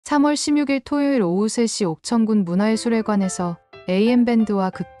3월 16일 토요일 오후 3시 옥천군 문화예술회관에서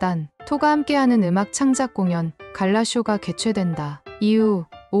AM밴드와 극단, 토가 함께하는 음악 창작 공연 갈라쇼가 개최된다. 이후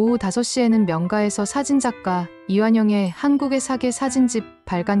오후 5시에는 명가에서 사진작가 이완영의 한국의 사계 사진집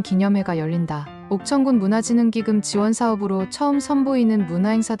발간 기념회가 열린다. 옥천군 문화진흥기금 지원 사업으로 처음 선보이는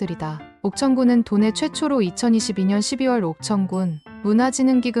문화행사들이다. 옥천군은 도내 최초로 2022년 12월 옥천군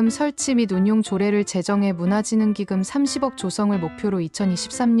문화진흥기금 설치 및 운용 조례를 제정해 문화진흥기금 30억 조성을 목표로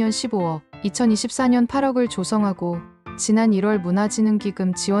 2023년 15억, 2024년 8억을 조성하고 지난 1월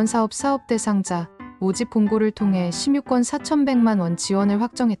문화진흥기금 지원사업 사업 대상자 모집 공고를 통해 16권 4,100만 원 지원을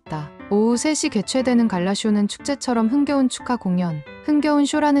확정했다. 오후 3시 개최되는 갈라쇼는 축제처럼 흥겨운 축하 공연, 흥겨운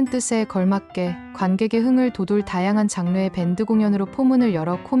쇼라는 뜻에 걸맞게 관객의 흥을 돋울 다양한 장르의 밴드 공연으로 포문을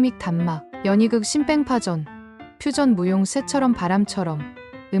열어 코믹 단막, 연희극 신뺑파전, 퓨전 무용 새처럼 바람처럼,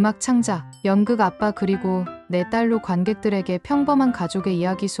 음악 창작, 연극 아빠 그리고 내 딸로 관객들에게 평범한 가족의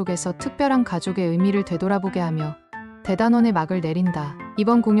이야기 속에서 특별한 가족의 의미를 되돌아보게 하며 대단원의 막을 내린다.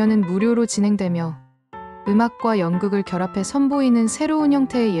 이번 공연은 무료로 진행되며 음악과 연극을 결합해 선보이는 새로운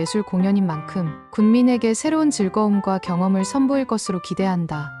형태의 예술 공연인 만큼 군민에게 새로운 즐거움과 경험을 선보일 것으로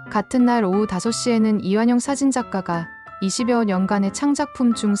기대한다. 같은 날 오후 5시에는 이완영 사진작가가 20여 년간의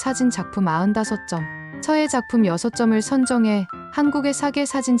창작품 중 사진작품 95점, 서예 작품 6점을 선정해 한국의 사계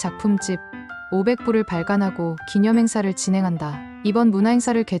사진 작품집 500부를 발간하고 기념행사를 진행한다. 이번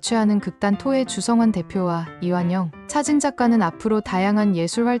문화행사를 개최하는 극단 토의 주성환 대표와 이완영 사진작가는 앞으로 다양한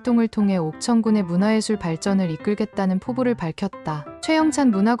예술활동을 통해 옥천군의 문화예술 발전을 이끌겠다는 포부를 밝혔다.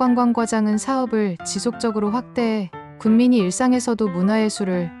 최영찬 문화관광과장은 사업을 지속적으로 확대해 군민이 일상에서도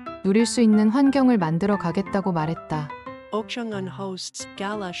문화예술을 누릴 수 있는 환경을 만들어 가겠다고 말했다. Okchungun hosts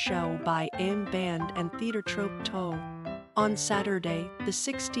Gala Show by AMband and theater troupe To. On Saturday, the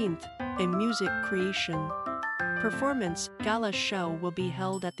 16th, a music creation performance Gala Show will be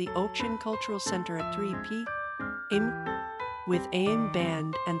held at the Okchun Cultural Center at 3 p.m. with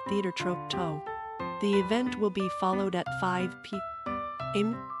AMband and theater troupe To. The event will be followed at 5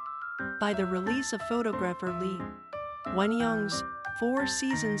 p.m. by the release of photographer Lee Wenyoung's 4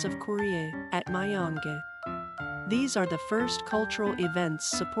 Seasons of Korea at Myeongge. These are the first cultural events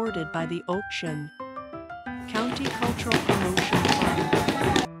supported by the Okchun County Cultural Promotion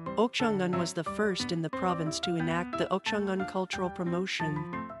Fund. Okchungun was the first in the province to enact the Okchungun Cultural Promotion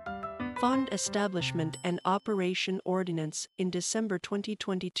Fund Establishment and Operation Ordinance in December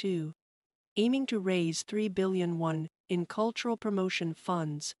 2022, aiming to raise 3 billion won in cultural promotion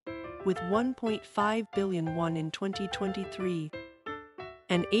funds, with 1.5 billion won in 2023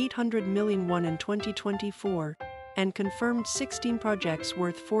 and 800 million won in 2024, and confirmed 16 projects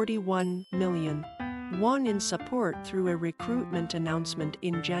worth 41 million won in support through a recruitment announcement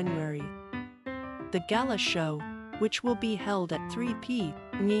in January. The Gala Show, which will be held at 3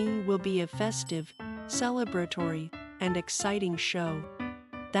 p.m, will be a festive, celebratory, and exciting show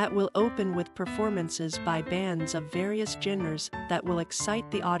that will open with performances by bands of various genres that will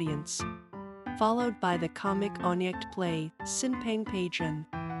excite the audience, followed by the comic onyect play Sinpang Pajan,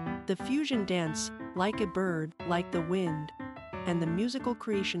 the fusion dance Like a Bird, Like the Wind, and the musical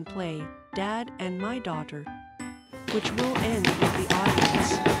creation play Dad and My Daughter, which will end with the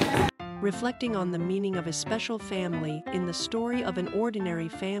audience reflecting on the meaning of a special family in the story of an ordinary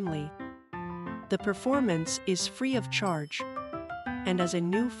family. The performance is free of charge, and as a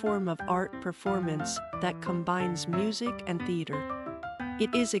new form of art performance that combines music and theater,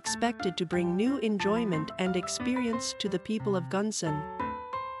 it is expected to bring new enjoyment and experience to the people of Gunsan.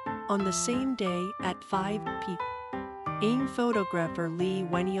 On the same day at 5 p.m, photographer Lee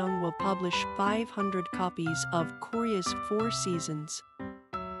Wenyoung will publish 500 copies of Korea's 4 Seasons,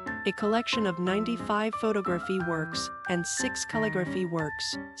 a collection of 95 photography works and 6 calligraphy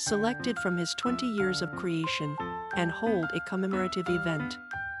works selected from his 20 years of creation, and hold a commemorative event.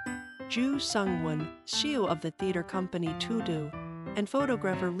 Ju Sung-won, CEO of the theater company Tudu, and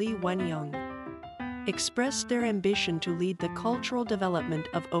photographer Lee Wenyoung expressed their ambition to lead the cultural development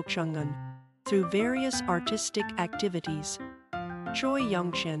of Okchungun through various artistic activities. Choi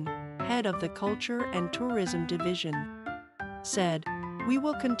Young-chin, head of the Culture and Tourism Division, said, "We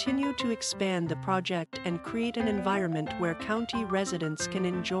will continue to expand the project and create an environment where county residents can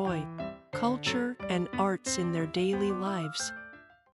enjoy culture and arts in their daily lives."